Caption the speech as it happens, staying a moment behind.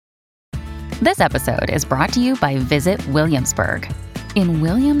This episode is brought to you by Visit Williamsburg. In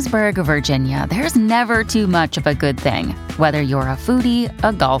Williamsburg, Virginia, there's never too much of a good thing. Whether you're a foodie,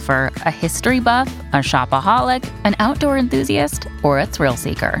 a golfer, a history buff, a shopaholic, an outdoor enthusiast, or a thrill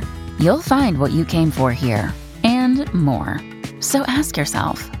seeker, you'll find what you came for here and more. So ask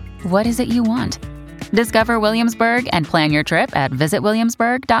yourself, what is it you want? Discover Williamsburg and plan your trip at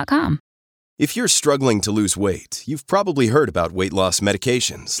visitwilliamsburg.com. If you're struggling to lose weight, you've probably heard about weight loss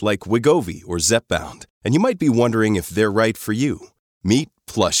medications like Wegovy or Zepbound, and you might be wondering if they're right for you. Meet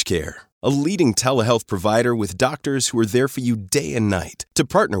PlushCare, a leading telehealth provider with doctors who are there for you day and night to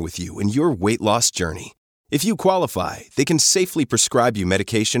partner with you in your weight loss journey. If you qualify, they can safely prescribe you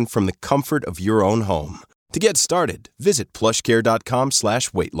medication from the comfort of your own home. To get started, visit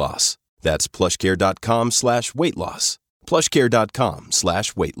plushcare.com/weightloss. That's plushcare.com/weightloss.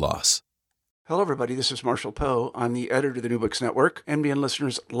 plushcare.com/weightloss. Hello, everybody. This is Marshall Poe. I'm the editor of the New Books Network. NBN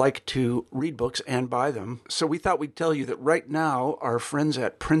listeners like to read books and buy them. So we thought we'd tell you that right now, our friends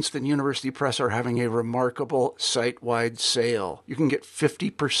at Princeton University Press are having a remarkable site-wide sale. You can get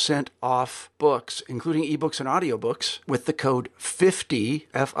 50% off books, including ebooks and audiobooks, with the code 50,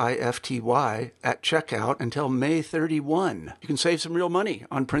 F-I-F-T-Y, at checkout until May 31. You can save some real money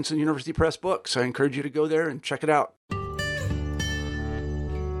on Princeton University Press books. I encourage you to go there and check it out.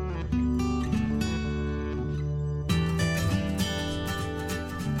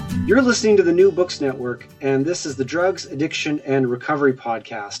 You're listening to the New Books Network, and this is the Drugs, Addiction, and Recovery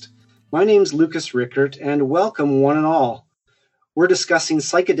Podcast. My name's Lucas Rickert, and welcome one and all. We're discussing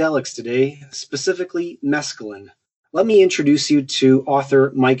psychedelics today, specifically mescaline. Let me introduce you to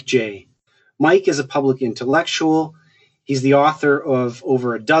author Mike Jay. Mike is a public intellectual. He's the author of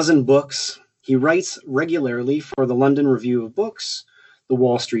over a dozen books. He writes regularly for the London Review of Books, the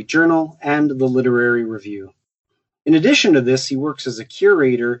Wall Street Journal, and the Literary Review. In addition to this, he works as a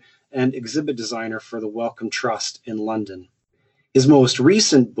curator and exhibit designer for the Wellcome Trust in London. His most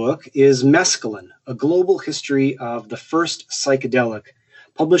recent book is Mescaline, A Global History of the First Psychedelic,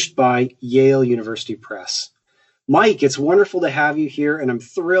 published by Yale University Press. Mike, it's wonderful to have you here, and I'm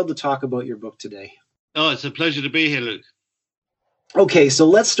thrilled to talk about your book today. Oh, it's a pleasure to be here, Luke. Okay, so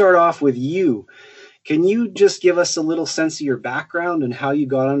let's start off with you. Can you just give us a little sense of your background and how you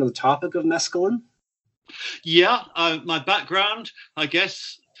got onto the topic of mescaline? Yeah, my background, I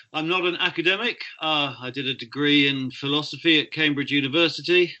guess, I'm not an academic. I did a degree in philosophy at Cambridge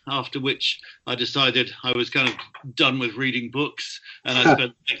University, after which I decided I was kind of done with reading books. And I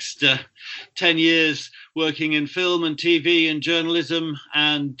spent the next 10 years working in film and TV and journalism.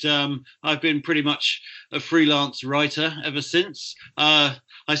 And I've been pretty much a freelance writer ever since. I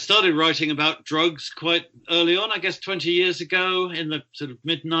started writing about drugs quite early on, I guess 20 years ago in the sort of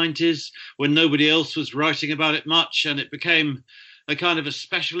mid-90s, when nobody else was writing about it much, and it became a kind of a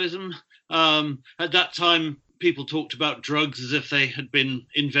specialism. At that time, people talked about drugs as if they had been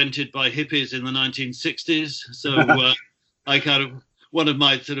invented by hippies in the 1960s. So I kind of, one of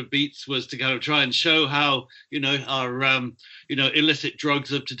my sort of beats was to kind of try and show how, our, illicit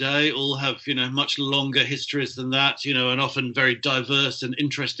drugs of today all have, much longer histories than that, and often very diverse and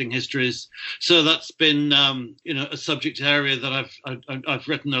interesting histories. So that's been, a subject area that I've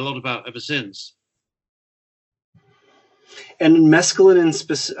written a lot about ever since. And mescaline,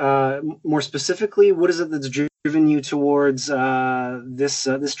 more specifically, what is it that's driven you towards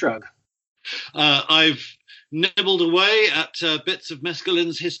this drug? I've nibbled away at bits of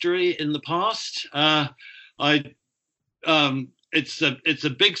mescaline's history in the past. It's a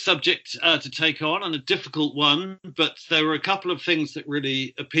big subject to take on and a difficult one, but there were a couple of things that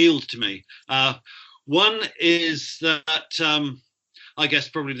really appealed to me. One is that I guess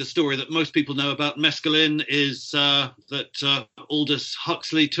probably the story that most people know about mescaline is that Aldous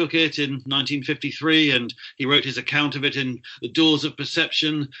Huxley took it in 1953, and he wrote his account of it in The Doors of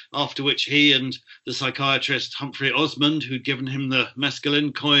Perception, after which he and the psychiatrist Humphrey Osmond, who'd given him the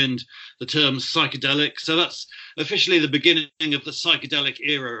mescaline, coined the term psychedelic. So that's officially the beginning of the psychedelic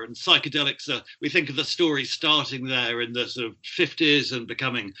era. And psychedelics, we think of the story starting there in the sort of 50s and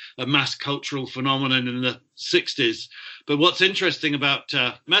becoming a mass cultural phenomenon in the 60s. But what's interesting about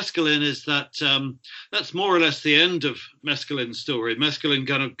mescaline is that that's more or less the end of mescaline's story. Mescaline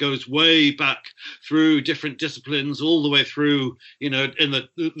kind of goes way back through different disciplines, all the way through, in the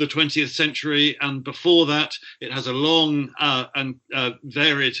 20th century. And before that, it has a long and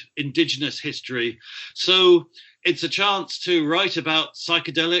varied indigenous history. So it's a chance to write about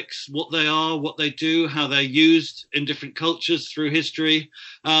psychedelics, what they are, what they do, how they're used in different cultures through history.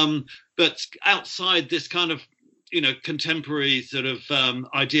 But outside this kind of, contemporary sort of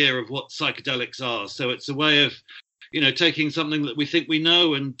idea of what psychedelics are. So it's a way of, taking something that we think we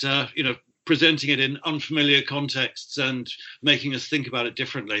know and, presenting it in unfamiliar contexts and making us think about it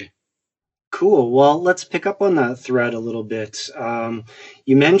differently. Cool. Well, let's pick up on that thread a little bit.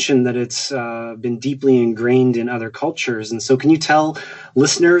 You mentioned that it's been deeply ingrained in other cultures, and so can you tell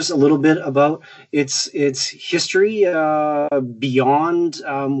listeners a little bit about its history beyond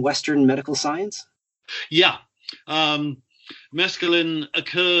Western medical science? Yeah. Mescaline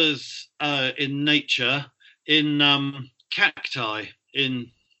occurs in nature in cacti, in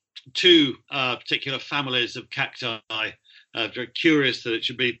two particular families of cacti. Very curious that it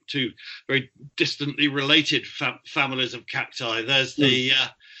should be two very distantly related families of cacti. There's the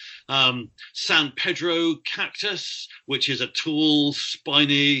San Pedro cactus, which is a tall,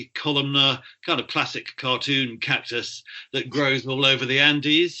 spiny, columnar, kind of classic cartoon cactus that grows all over the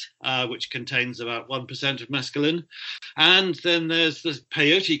Andes, which contains about 1% of mescaline. And then there's the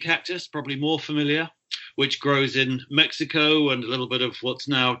peyote cactus, probably more familiar, which grows in Mexico and a little bit of what's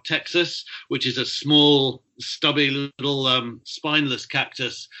now Texas, which is a small, stubby little spineless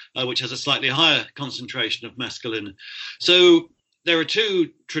cactus, which has a slightly higher concentration of mescaline. So there are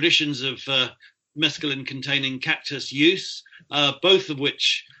two traditions of mescaline-containing cactus use, both of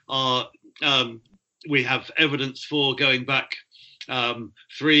which are we have evidence for going back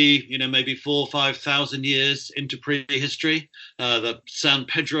 3, maybe 4,000 or 5,000 years into prehistory. The San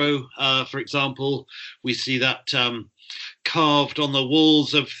Pedro, for example, we see that carved on the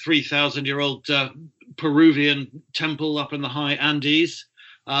walls of 3,000-year-old Peruvian temple up in the high Andes.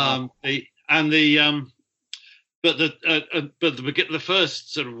 Wow. But the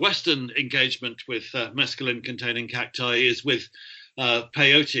first sort of Western engagement with mescaline-containing cacti is with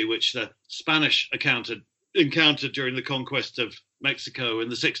peyote, which the Spanish encountered during the conquest of Mexico in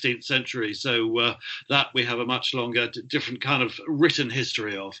the 16th century. So that we have a much longer, different kind of written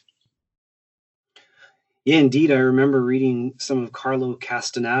history of. Yeah, indeed. I remember reading some of Carlo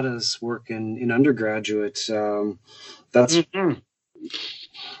Castaneda's work in undergraduate. That's,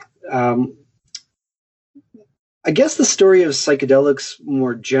 I guess, the story of psychedelics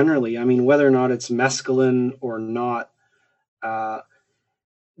more generally. I mean, whether or not it's mescaline or not,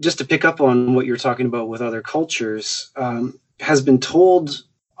 just to pick up on what you're talking about with other cultures, has been told,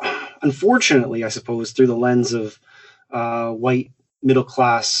 unfortunately, I suppose, through the lens of white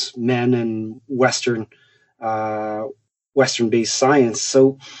middle-class men and Western-based science.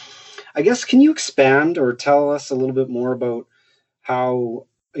 So I guess, can you expand or tell us a little bit more about how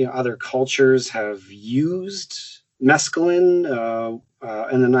other cultures have used mescaline,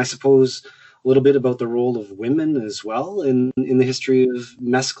 and then I suppose a little bit about the role of women as well in the history of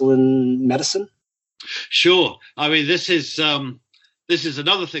mescaline medicine? Sure. I mean, this is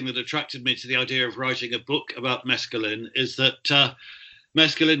another thing that attracted me to the idea of writing a book about mescaline, is that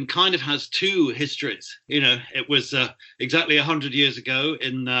mescaline kind of has two histories. It was exactly 100 years ago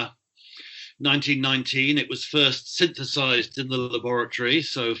in 1919, it was first synthesized in the laboratory.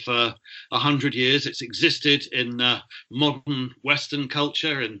 So for 100 years, it's existed in modern Western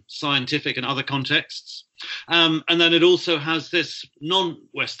culture, in scientific and other contexts. And then it also has this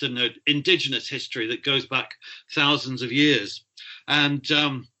non-Western indigenous history that goes back thousands of years. And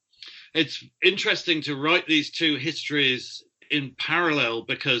it's interesting to write these two histories in parallel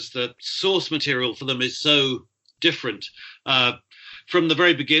because the source material for them is so different. From the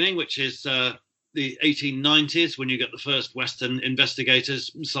very beginning, which is the 1890s, when you get the first Western investigators,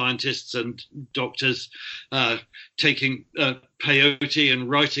 scientists and doctors taking peyote and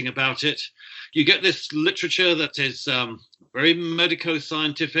writing about it, you get this literature that is very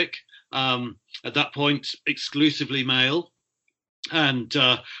medico-scientific, at that point exclusively male, and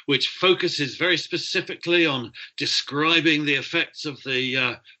which focuses very specifically on describing the effects of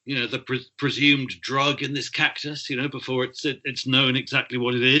the presumed drug in this cactus, before it's known exactly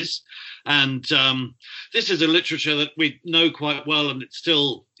what it is. And this is a literature that we know quite well, and it's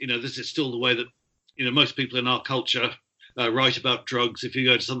still, this is still the way that most people in our culture write about drugs. If you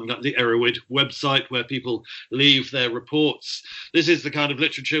go to something like the Erowid website, where people leave their reports, this is the kind of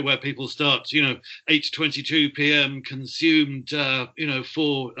literature where people start, 8:22 p.m. consumed,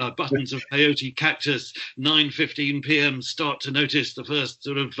 4 buttons of peyote cactus, 9:15 p.m. start to notice the first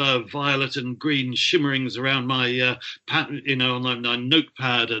sort of violet and green shimmerings around my, on my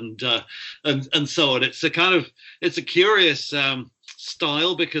notepad, and so on. It's a curious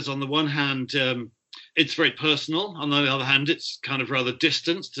style, because on the one hand, it's very personal. On the other hand, it's kind of rather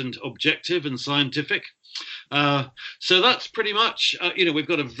distanced and objective and scientific. So that's pretty much, we've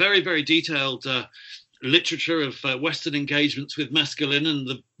got a very, very detailed literature of Western engagements with mescaline, and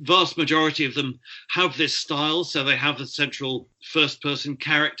the vast majority of them have this style. So they have the central first-person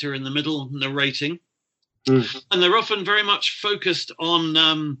character in the middle narrating. And they're often very much focused on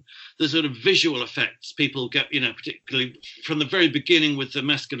the sort of visual effects people get, particularly from the very beginning with the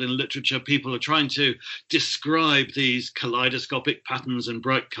Mescaline literature. People are trying to describe these kaleidoscopic patterns and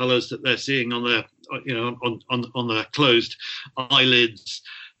bright colors that they're seeing on their, on their closed eyelids.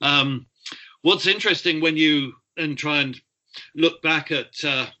 What's interesting when you then try and look back at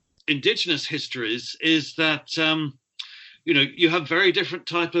indigenous histories is that, you have very different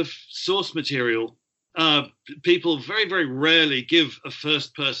type of source material. People very, very rarely give a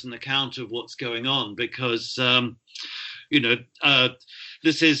first-person account of what's going on because,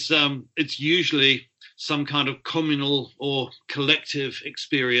 this is, it's usually some kind of communal or collective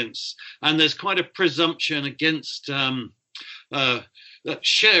experience. And there's quite a presumption against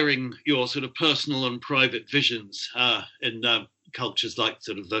sharing your sort of personal and private visions in cultures like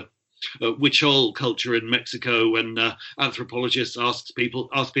sort of the Huichol culture in Mexico. When anthropologists ask people,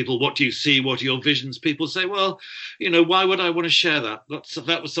 what do you see? What are your visions? People say, well, why would I want to share that?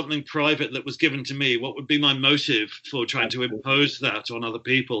 That was something private that was given to me. What would be my motive for trying to impose that on other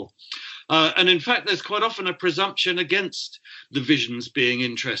people? And in fact, there's quite often a presumption against the visions being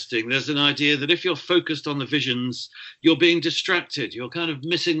interesting. There's an idea that if you're focused on the visions, you're being distracted. You're kind of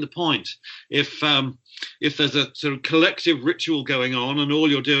missing the point. If there's a sort of collective ritual going on and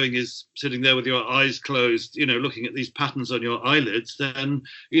all you're doing is sitting there with your eyes closed, looking at these patterns on your eyelids, then,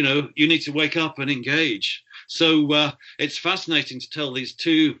 you need to wake up and engage. So it's fascinating to tell these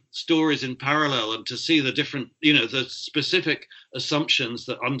two stories in parallel and to see the different, the specific assumptions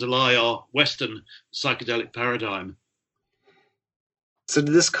that underlie our Western psychedelic paradigm. So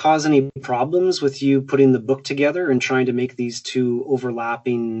did this cause any problems with you putting the book together and trying to make these two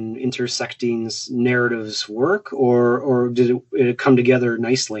overlapping, intersecting narratives work, or did it come together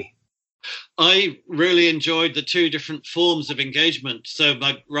nicely? I really enjoyed the two different forms of engagement. So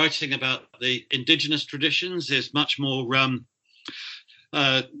my writing about the indigenous traditions is much more,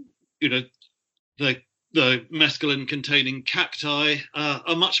 the mescaline containing cacti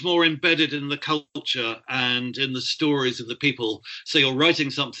are much more embedded in the culture and in the stories of the people. So you're writing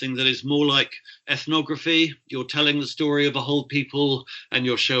something that is more like ethnography. You're telling the story of a whole people, and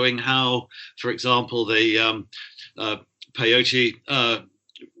you're showing how, for example, the peyote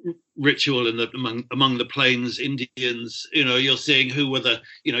ritual among the Plains Indians, you're seeing who were the,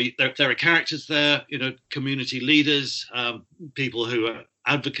 there are characters there, community leaders, people who are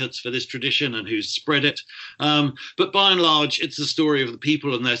advocates for this tradition and who spread it. But by and large, it's the story of the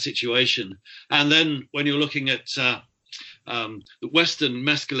people and their situation. And then when you're looking at the Western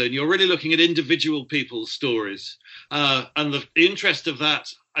mescaline, you're really looking at individual people's stories. And the interest of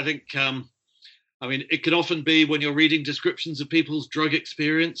that, I think, it can often be when you're reading descriptions of people's drug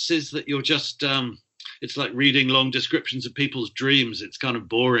experiences that you're just, it's like reading long descriptions of people's dreams. It's kind of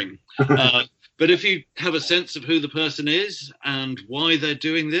boring. But if you have a sense of who the person is and why they're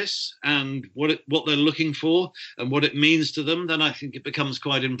doing this and what they're looking for and what it means to them, then I think it becomes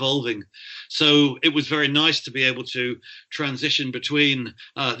quite involving. So it was very nice to be able to transition between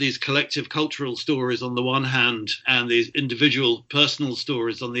these collective cultural stories on the one hand and these individual personal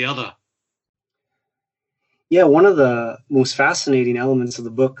stories on the other. Yeah, one of the most fascinating elements of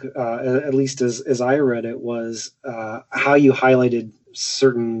the book, at least as I read it, was how you highlighted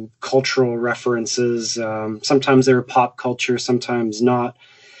certain cultural references. Sometimes they were pop culture, sometimes not.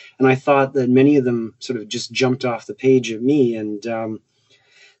 And I thought that many of them sort of just jumped off the page at me. And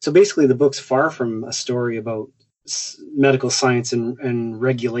so basically the book's far from a story about medical science and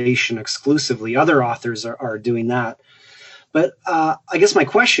regulation exclusively. Other authors are doing that. But I guess my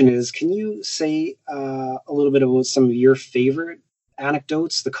question is, can you say a little bit about some of your favorite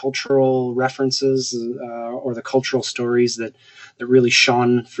anecdotes, the cultural references, or the cultural stories that really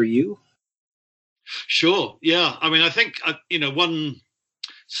shone for you? Sure. Yeah. I think, one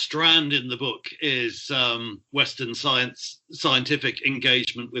strand in the book is Western scientific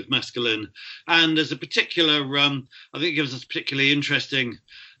engagement with mescaline. And there's a particular, I think it gives us a particularly interesting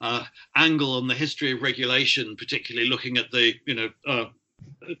angle on the history of regulation, particularly looking at the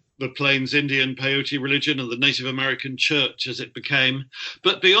Plains Indian peyote religion and the Native American church as it became.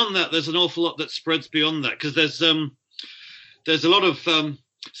 But beyond that, there's an awful lot that spreads beyond that, because there's a lot of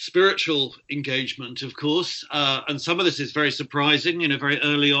spiritual engagement, of course, and some of this is very surprising. Very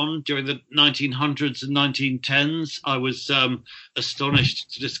early on during the 1900s and 1910s, I was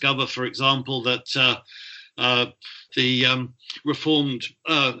astonished to discover, for example, that the Reformed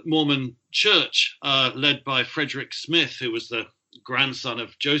Mormon Church, led by Frederick Smith, who was the grandson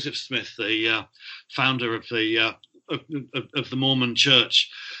of Joseph Smith, the founder of the Mormon Church,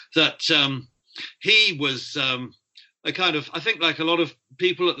 that he was a kind of, I think, like a lot of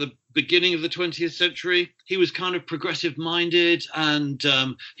people at the beginning of the 20th century. He was kind of progressive minded, and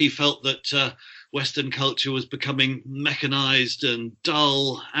he felt that Western culture was becoming mechanized and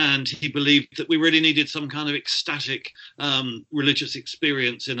dull, and he believed that we really needed some kind of ecstatic religious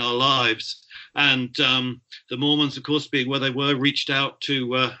experience in our lives. And the Mormons, of course, being where they were, reached out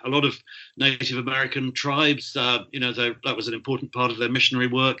to a lot of Native American tribes. That was an important part of their missionary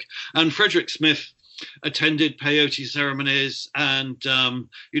work. And Frederick Smith attended peyote ceremonies and,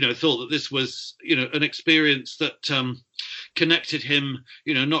 thought that this was, an experience that connected him,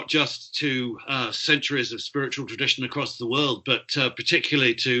 not just to centuries of spiritual tradition across the world, but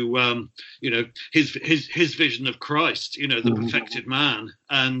particularly to, his vision of Christ, the perfected man.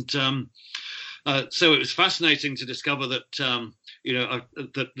 And so it was fascinating to discover that,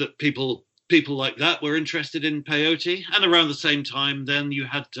 that people like that were interested in peyote. And around the same time, then you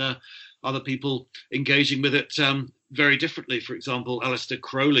had other people engaging with it very differently. For example, Aleister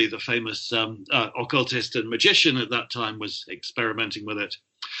Crowley, the famous occultist and magician at that time, was experimenting with it.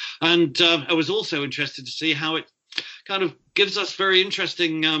 And I was also interested to see how it kind of gives us very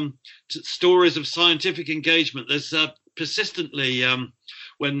interesting stories of scientific engagement. There's persistently,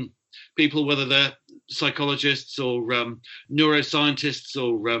 when people, whether they're psychologists or neuroscientists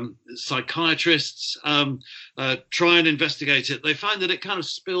or psychiatrists, try and investigate it, they find that it kind of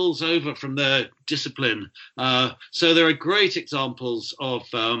spills over from their discipline. So there are great examples of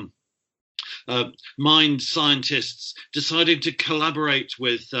mind scientists deciding to collaborate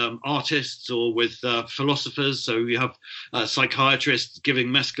with artists or with philosophers. So you have psychiatrists giving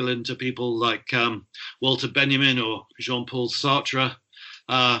mescaline to people like Walter Benjamin or Jean-Paul Sartre.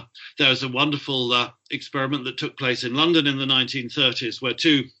 There was a wonderful experiment that took place in London in the 1930s where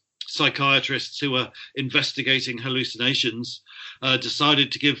two psychiatrists who were investigating hallucinations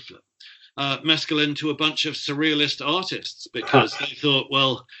decided to give mescaline to a bunch of surrealist artists because they thought,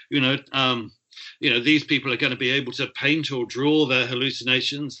 well, these people are going to be able to paint or draw their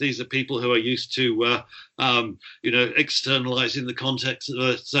hallucinations. These are people who are used to, externalizing the context of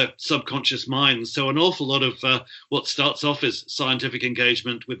the subconscious mind. So an awful lot of what starts off as scientific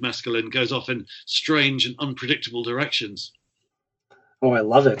engagement with mescaline goes off in strange and unpredictable directions. Oh, I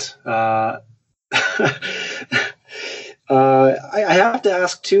love it. I have to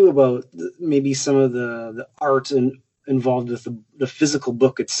ask too about maybe some of the art involved with the physical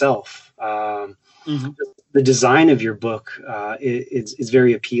book itself. The design of your book is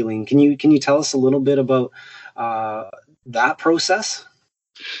very appealing. Can you tell us a little bit about that process?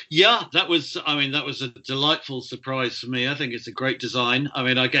 Yeah, that was a delightful surprise for me. I think it's a great design. I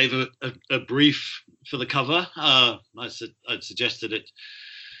mean, I gave a brief for the cover. I'd suggested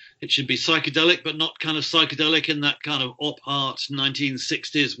it should be psychedelic, but not kind of psychedelic in that kind of op art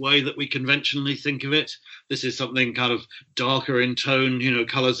 1960s way that we conventionally think of it. This is something kind of darker in tone,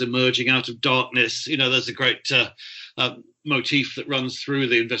 colors emerging out of darkness. There's a great motif that runs through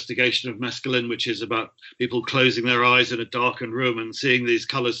the investigation of mescaline, which is about people closing their eyes in a darkened room and seeing these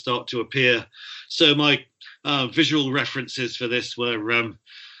colors start to appear. So my visual references for this were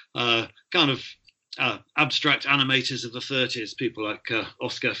kind of abstract animators of the 30s, people like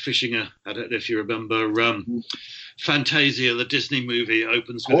Oscar Fischinger. I don't know if you remember Fantasia, the Disney movie,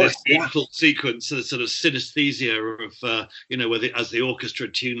 opens with this beautiful sequence, the sort of synesthesia of, as the orchestra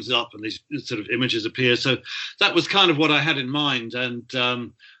tunes up and these sort of images appear. So that was kind of what I had in mind. And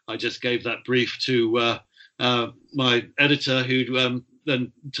I just gave that brief to my editor, who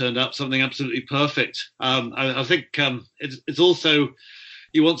then turned up something absolutely perfect. I think it's also,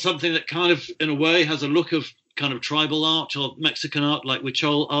 you want something that kind of, in a way, has a look of kind of tribal art or Mexican art, like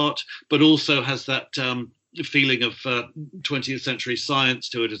Huichol art, but also has that feeling of 20th century science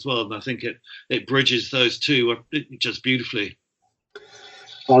to it as well. And I think it bridges those two just beautifully.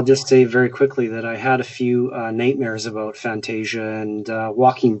 I'll just say very quickly that I had a few nightmares about Fantasia and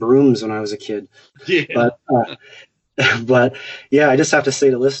walking brooms when I was a kid. Yeah. But yeah, I just have to say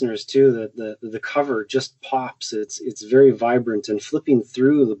to listeners too that the cover just pops. It's very vibrant, and flipping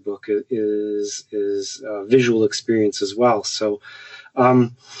through the book is a visual experience as well. So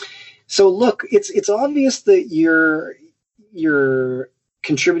look, it's obvious that you're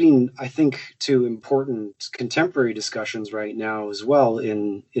contributing, I think, to important contemporary discussions right now as well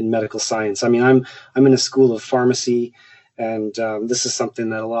in medical science. I mean, I'm in a school of pharmacy. And this is something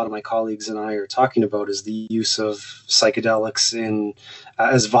that a lot of my colleagues and I are talking about, is the use of psychedelics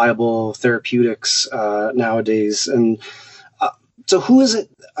as viable therapeutics nowadays. And so who is it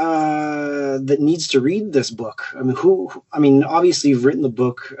that needs to read this book? I mean, obviously you've written the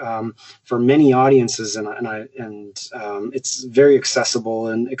book for many audiences, and it's very accessible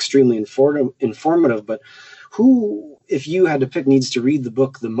and extremely informative. But who if you had to pick, needs to read the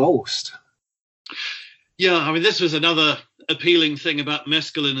book the most? Yeah, I mean, this was another appealing thing about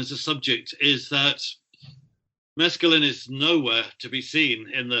mescaline as a subject, is that mescaline is nowhere to be seen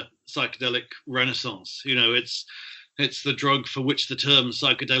in the psychedelic renaissance. It's the drug for which the term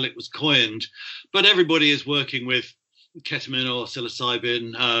psychedelic was coined, but everybody is working with ketamine or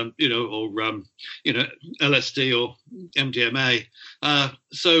psilocybin, or LSD or MDMA.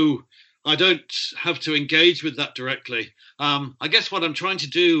 So I don't have to engage with that directly. I guess what I'm trying to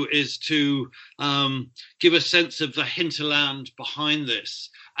do is to give a sense of the hinterland behind this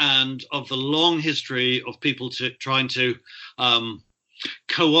and of the long history of people trying to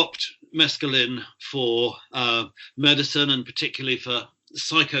co-opt mescaline for medicine, and particularly for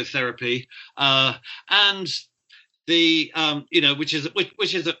psychotherapy, and the which is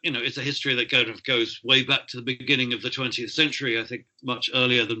it's a history that goes way back to the beginning of the 20th century. I think much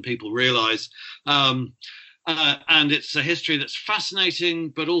earlier than people realize. And it's a history that's fascinating,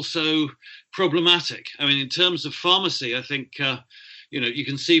 but also problematic. I mean, in terms of pharmacy, I think, you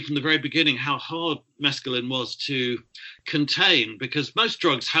can see from the very beginning how hard mescaline was to contain, because most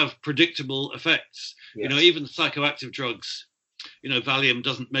drugs have predictable effects. Yes. Even psychoactive drugs, Valium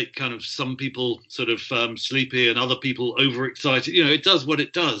doesn't make kind of some people sort of sleepy and other people overexcited. It does what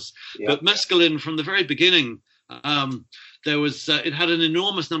it does. Yep. But mescaline from the very beginning, it had an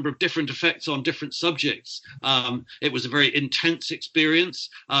enormous number of different effects on different subjects. It was a very intense experience.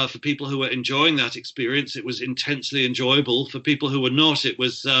 For people who were enjoying that experience, it was intensely enjoyable. For people who were not, it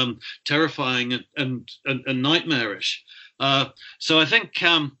was terrifying and nightmarish. So I think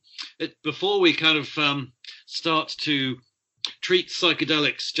before we kind of start to treat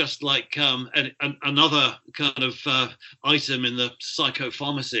psychedelics just like another kind of item in the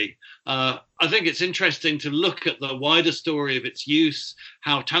psychopharmacy, I think it's interesting to look at the wider story of its use,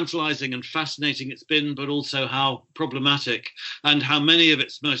 how tantalizing and fascinating it's been, but also how problematic, and how many of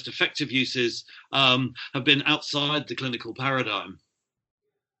its most effective uses have been outside the clinical paradigm.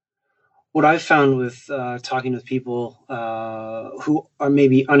 What I've found with talking with people who are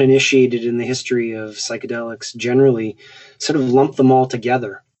maybe uninitiated in the history of psychedelics generally, sort of lump them all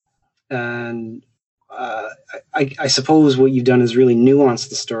together. And I suppose what you've done is really nuanced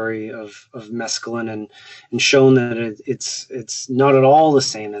the story of mescaline and shown that it's not at all the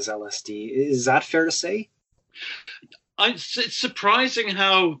same as LSD. Is that fair to say? It's surprising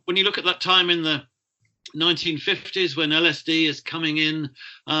how, when you look at that time in the 1950s when LSD is coming in,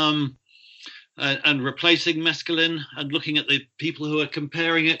 and replacing mescaline, and looking at the people who are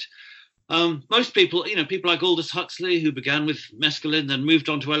comparing it. Most people, people like Aldous Huxley, who began with mescaline, then moved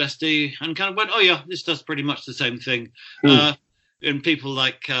on to LSD and kind of went, oh yeah, this does pretty much the same thing. And people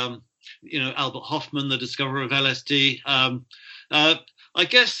like, Albert Hoffman, the discoverer of LSD. I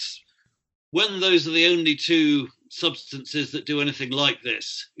guess when those are the only two substances that do anything like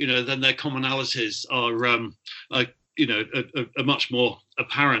this, then their commonalities are much more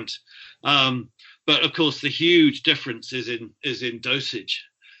apparent. But of course, the huge difference is in dosage.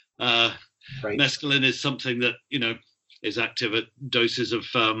 Right. Mescaline is something that is active at doses of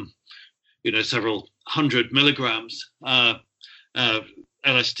several hundred milligrams. LSD,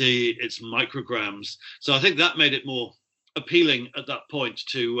 it's micrograms. So I think that made it more appealing at that point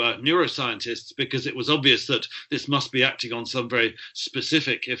to neuroscientists, because it was obvious that this must be acting on some very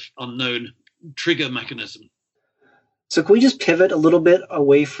specific, if unknown, trigger mechanism. So can we just pivot a little bit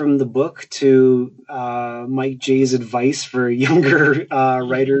away from the book to Mike Jay's advice for younger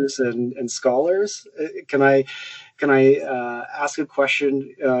writers and scholars? Can I ask a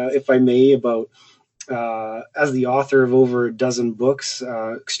question, if I may, about as the author of over a dozen books,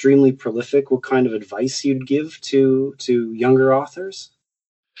 extremely prolific, what kind of advice you'd give to younger authors?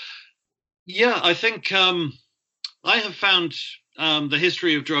 Yeah, I think I have found the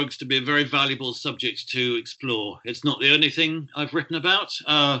history of drugs to be a very valuable subject to explore. It's not the only thing I've written about,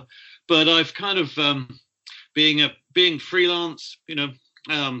 but I've kind of, being freelance,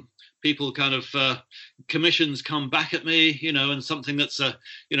 people kind of commissions come back at me, and something that's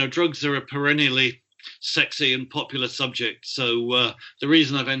drugs are a perennially sexy and popular subject. So the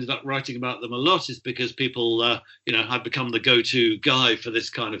reason I've ended up writing about them a lot is because people, have become the go-to guy for this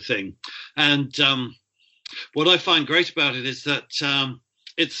kind of thing. And what I find great about it is that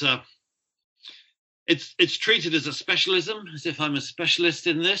it's treated as a specialism, as if I'm a specialist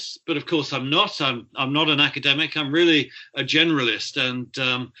in this. But of course, I'm not. I'm not an academic. I'm really a generalist. And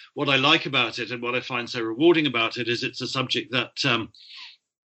what I like about it, and what I find so rewarding about it, is it's a subject that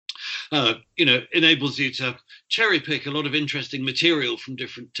enables you to cherry pick a lot of interesting material from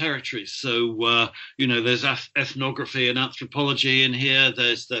different territories. So, there's ethnography and anthropology in here.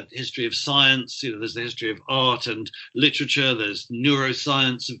 There's the history of science. There's the history of art and literature. There's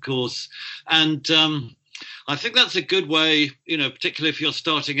neuroscience, of course. And I think that's a good way, particularly if you're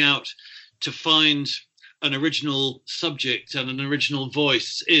starting out, to find an original subject and an original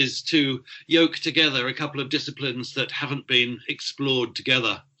voice, is to yoke together a couple of disciplines that haven't been explored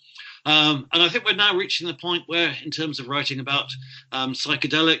together. And I think we're now reaching the point where, in terms of writing about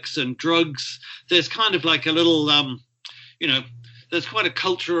psychedelics and drugs, there's kind of like a little, there's quite a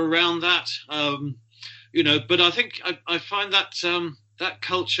culture around that, but I think I find that that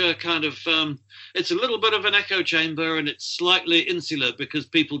culture kind of, it's a little bit of an echo chamber, and it's slightly insular because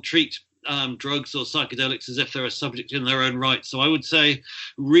people treat drugs or psychedelics as if they're a subject in their own right. So I would say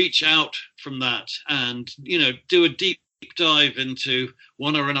reach out from that and, do a deep dive into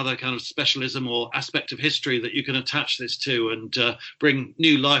one or another kind of specialism or aspect of history that you can attach this to, and bring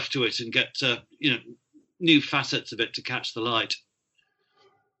new life to it and get, new facets of it to catch the light.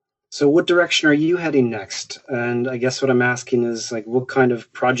 So what direction are you heading next? And I guess what I'm asking is, like, what kind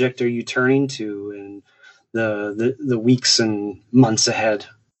of project are you turning to in the weeks and months ahead?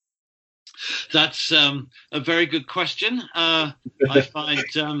 That's a very good question. I find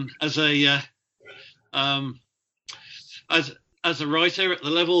as a writer at the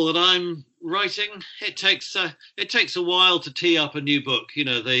level that I'm writing, it takes a while to tee up a new book.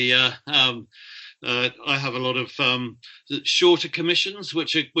 I have a lot of shorter commissions,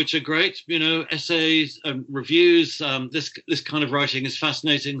 which are great. Essays and reviews. This kind of writing is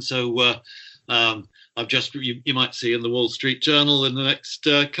fascinating. So I've just, you might see in the Wall Street Journal in the next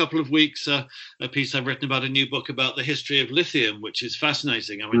couple of weeks a piece I've written about a new book about the history of lithium, which is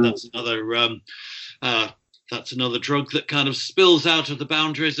fascinating. I mean, that's another drug that kind of spills out of the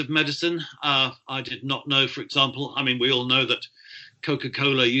boundaries of medicine. I did not know, for example, I mean, we all know that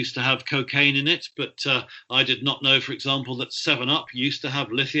Coca-Cola used to have cocaine in it, but I did not know, for example, that 7-Up used to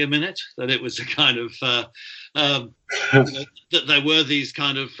have lithium in it, that it was a kind of, that there were these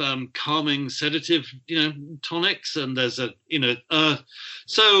kind of calming sedative, tonics. And there's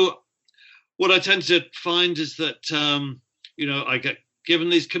so what I tend to find is that, I get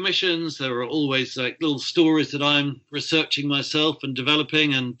given these commissions. There are always like little stories that I'm researching myself and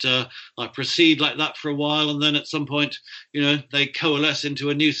developing, and I proceed like that for a while, and then at some point, they coalesce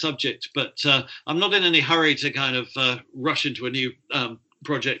into a new subject. But I'm not in any hurry to kind of rush into a new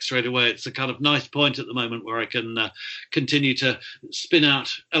project straight away. It's a kind of nice point at the moment where I can continue to spin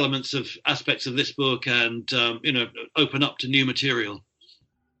out aspects of this book and open up to new material.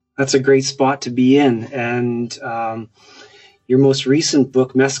 That's a great spot to be in. And your most recent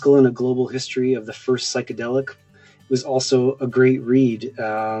book, Mescaline: A Global History of the First Psychedelic, was also a great read.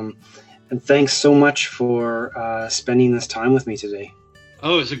 And thanks so much for spending this time with me today.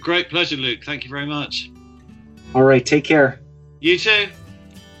 Oh, it's a great pleasure, Luke. Thank you very much. All right, take care. You too.